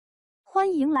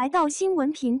欢迎来到新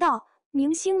闻频道，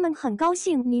明星们很高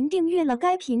兴您订阅了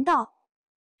该频道。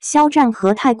肖战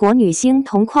和泰国女星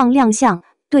同框亮相，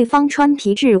对方穿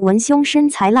皮质文胸身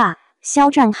材辣，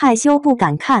肖战害羞不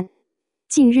敢看。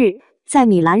近日，在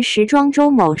米兰时装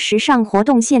周某时尚活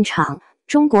动现场，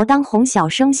中国当红小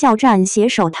生肖战携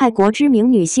手泰国知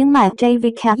名女星麦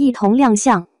David 一同亮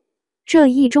相。这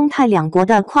一中泰两国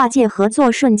的跨界合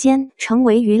作瞬间成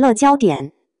为娱乐焦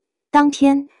点。当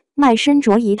天，麦身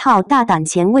着一套大胆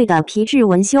前卫的皮质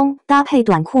文胸，搭配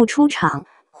短裤出场，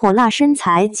火辣身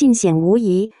材尽显无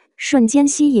疑，瞬间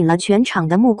吸引了全场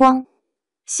的目光。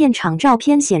现场照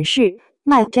片显示，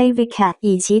麦 David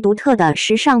以其独特的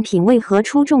时尚品味和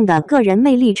出众的个人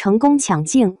魅力成功抢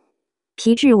镜。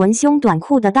皮质文胸短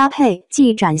裤的搭配，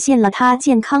既展现了她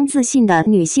健康自信的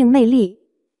女性魅力，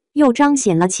又彰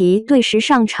显了其对时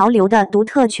尚潮流的独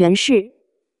特诠释。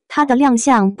她的亮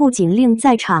相不仅令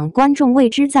在场观众为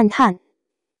之赞叹，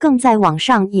更在网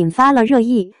上引发了热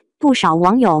议，不少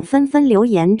网友纷纷留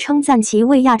言称赞其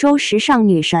为亚洲时尚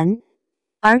女神。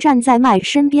而站在麦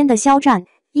身边的肖战，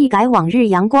一改往日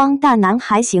阳光大男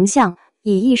孩形象，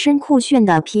以一身酷炫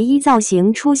的皮衣造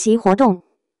型出席活动。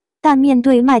但面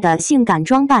对麦的性感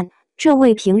装扮，这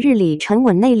位平日里沉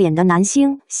稳内敛的男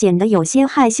星显得有些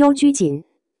害羞拘谨。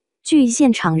据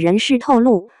现场人士透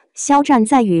露，肖战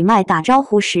在与麦打招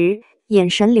呼时，眼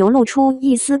神流露出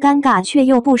一丝尴尬却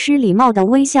又不失礼貌的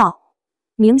微笑，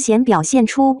明显表现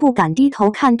出不敢低头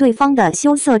看对方的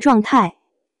羞涩状态。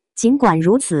尽管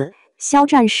如此，肖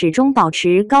战始终保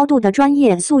持高度的专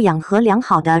业素养和良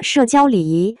好的社交礼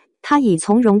仪，他以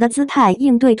从容的姿态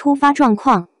应对突发状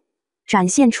况，展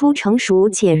现出成熟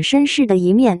且绅士的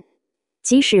一面。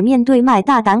即使面对麦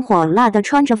大胆火辣的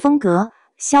穿着风格，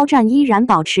肖战依然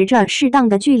保持着适当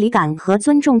的距离感和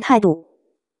尊重态度，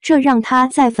这让他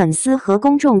在粉丝和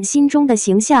公众心中的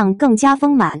形象更加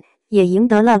丰满，也赢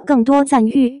得了更多赞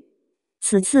誉。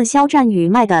此次肖战与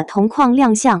麦的同框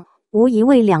亮相，无疑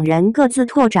为两人各自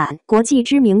拓展国际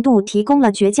知名度提供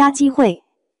了绝佳机会。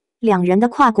两人的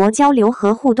跨国交流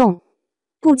和互动，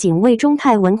不仅为中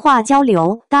泰文化交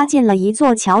流搭建了一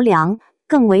座桥梁，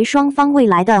更为双方未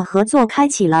来的合作开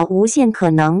启了无限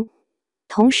可能。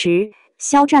同时，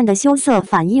肖战的羞涩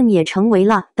反应也成为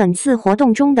了本次活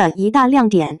动中的一大亮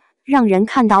点，让人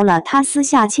看到了他私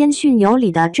下谦逊有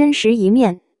礼的真实一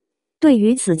面。对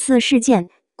于此次事件，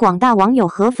广大网友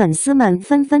和粉丝们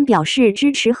纷纷表示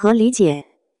支持和理解。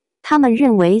他们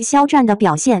认为肖战的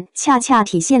表现恰恰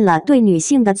体现了对女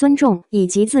性的尊重以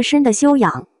及自身的修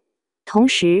养。同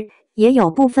时，也有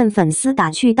部分粉丝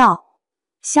打趣道，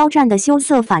肖战的羞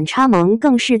涩反差萌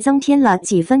更是增添了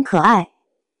几分可爱。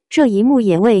这一幕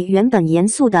也为原本严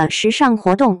肃的时尚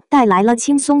活动带来了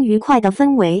轻松愉快的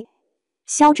氛围。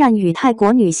肖战与泰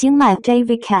国女星麦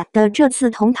David 的这次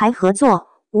同台合作，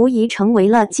无疑成为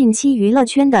了近期娱乐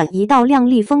圈的一道亮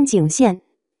丽风景线。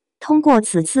通过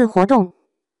此次活动，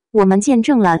我们见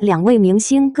证了两位明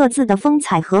星各自的风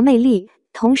采和魅力，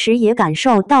同时也感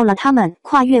受到了他们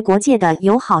跨越国界的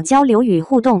友好交流与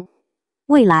互动。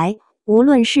未来，无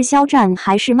论是肖战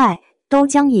还是麦，都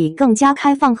将以更加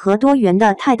开放和多元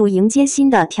的态度迎接新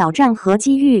的挑战和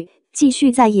机遇，继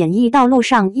续在演艺道路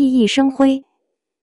上熠熠生辉。